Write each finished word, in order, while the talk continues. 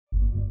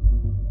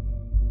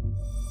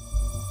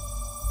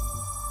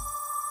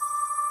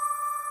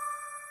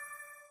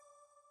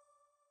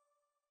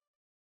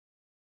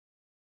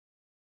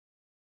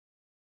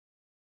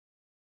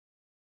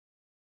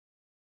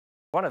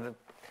One of the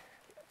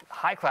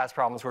high-class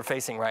problems we're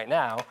facing right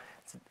now,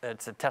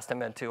 it's a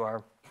testament to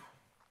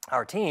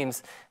our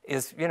teams,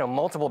 is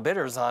multiple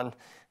bidders on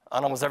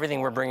almost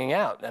everything we're bringing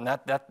out, and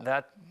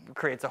that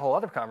creates a whole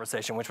other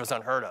conversation, which was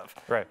unheard of.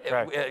 Right.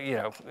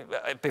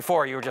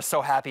 Before you were just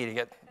so happy to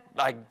get,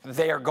 like,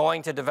 they are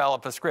going to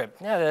develop a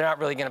script. Yeah, they're not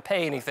really going to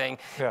pay anything,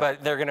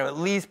 but they're going to at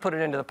least put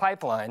it into the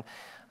pipeline.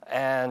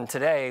 And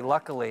today,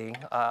 luckily,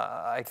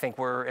 I think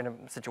we're in a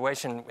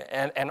situation,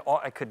 and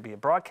it could be a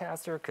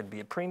broadcaster, it could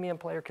be a premium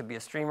player, it could be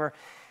a streamer.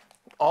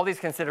 All these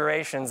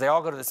considerations, they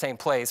all go to the same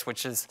place,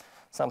 which is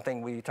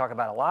something we talk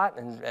about a lot,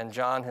 and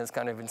John has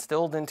kind of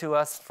instilled into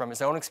us from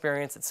his own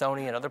experience at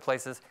Sony and other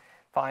places,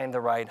 find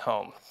the right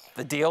home.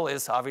 The deal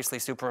is obviously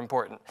super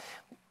important,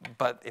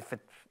 but if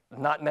it's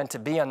not meant to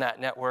be on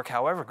that network,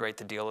 however great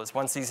the deal is,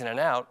 one season and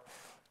out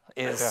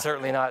is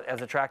certainly not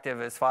as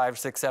attractive as 5,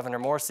 6, 7 or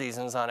more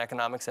seasons on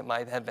economics. It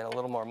might have been a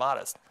little more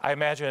modest. I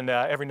imagine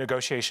every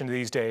negotiation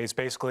these days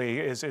basically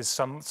is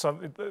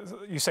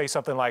you say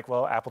something like,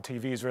 well, Apple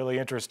TV is really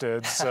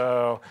interested,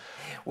 so.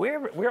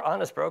 We're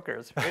honest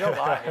brokers. We don't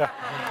lie.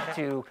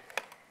 To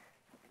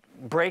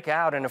break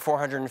out in a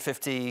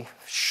 450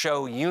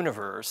 show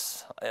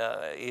universe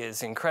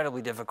is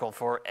incredibly difficult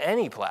for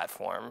any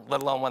platform,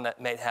 let alone one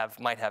that might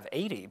have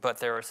 80. But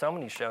there are so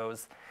many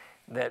shows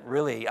that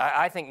really,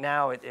 I think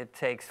now it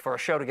takes for a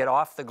show to get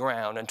off the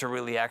ground and to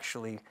really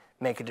actually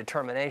make a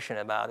determination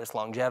about its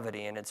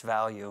longevity and its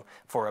value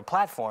for a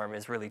platform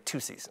is really 2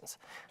 seasons.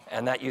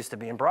 And that used to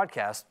be in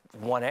broadcast,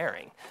 1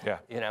 airing.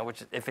 Yeah.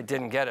 Which if it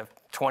didn't get a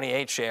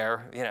 28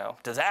 share,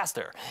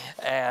 disaster.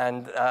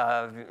 And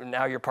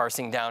now you're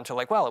parsing down to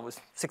like, well, it was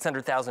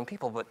 600,000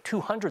 people, but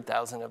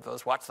 200,000 of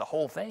those watched the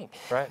whole thing.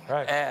 Right.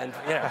 And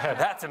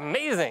that's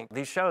amazing.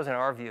 These shows, in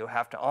our view,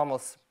 have to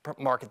almost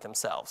market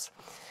themselves.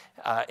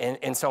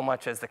 In so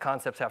much as the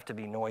concepts have to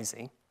be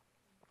noisy.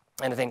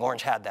 And I think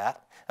Orange had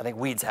that. I think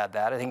Weeds had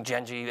that. I think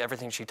Genji,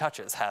 everything she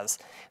touches has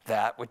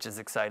that, which is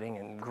exciting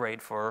and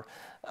great for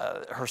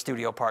her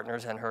studio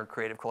partners and her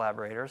creative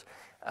collaborators.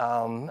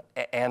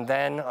 And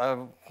then,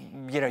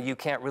 you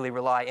can't really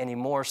rely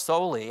anymore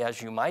solely,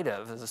 as you might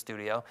have as a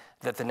studio,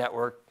 that the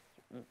network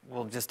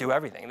will just do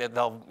everything. That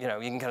they'll, you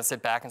can kind of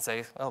sit back and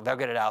say, oh, they'll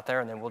get it out there,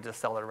 and then we'll just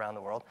sell it around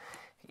the world.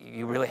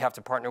 You really have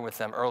to partner with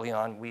them early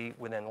on. We,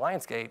 within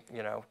Lionsgate,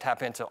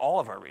 tap into all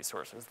of our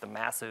resources, the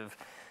massive,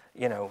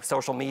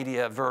 social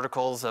media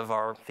verticals of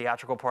our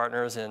theatrical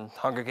partners in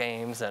Hunger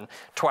Games and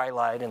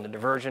Twilight and the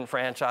Divergent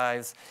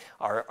franchise,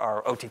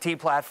 our OTT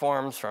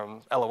platforms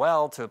from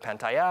LOL to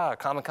Pantaya,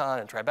 Comic-Con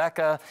and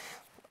Tribeca,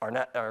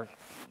 our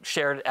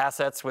shared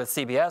assets with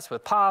CBS,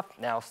 with Pop,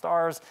 now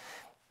Stars.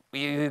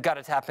 You've got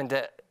to tap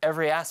into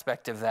every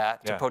aspect of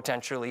that to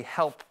potentially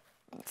help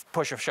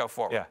push a show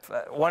forward.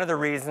 One of the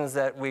reasons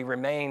that we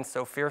remain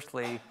so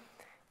fiercely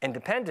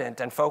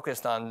independent and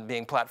focused on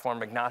being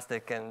platform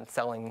agnostic and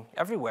selling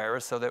everywhere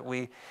is so that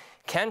we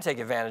can take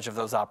advantage of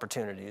those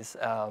opportunities.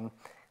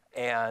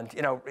 And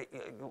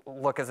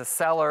look, as a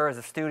seller, as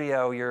a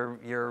studio,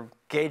 you're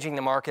gauging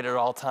the market at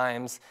all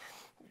times.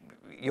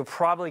 You'll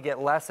probably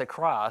get less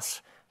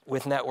across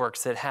with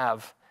networks that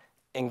have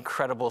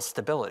incredible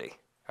stability,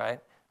 right?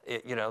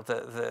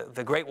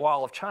 The Great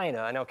Wall of China,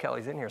 I know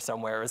Kelly's in here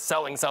somewhere, is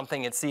selling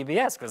something at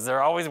CBS because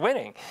they're always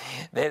winning.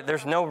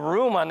 There's no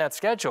room on that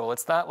schedule.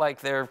 It's not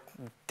like they're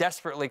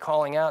desperately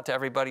calling out to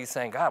everybody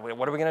saying, God,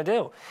 what are we going to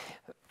do?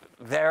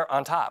 They're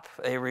on top.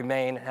 They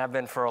remain, have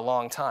been for a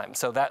long time.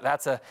 So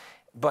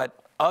but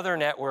other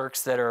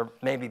networks that are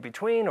maybe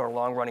between or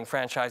long-running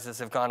franchises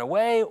have gone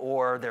away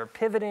or they're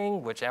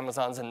pivoting, which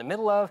Amazon's in the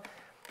middle of.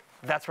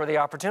 That's where the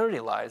opportunity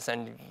lies,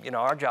 and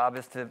our job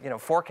is to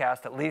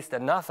forecast at least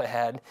enough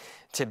ahead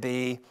to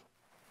be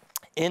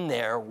in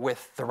there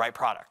with the right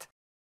product.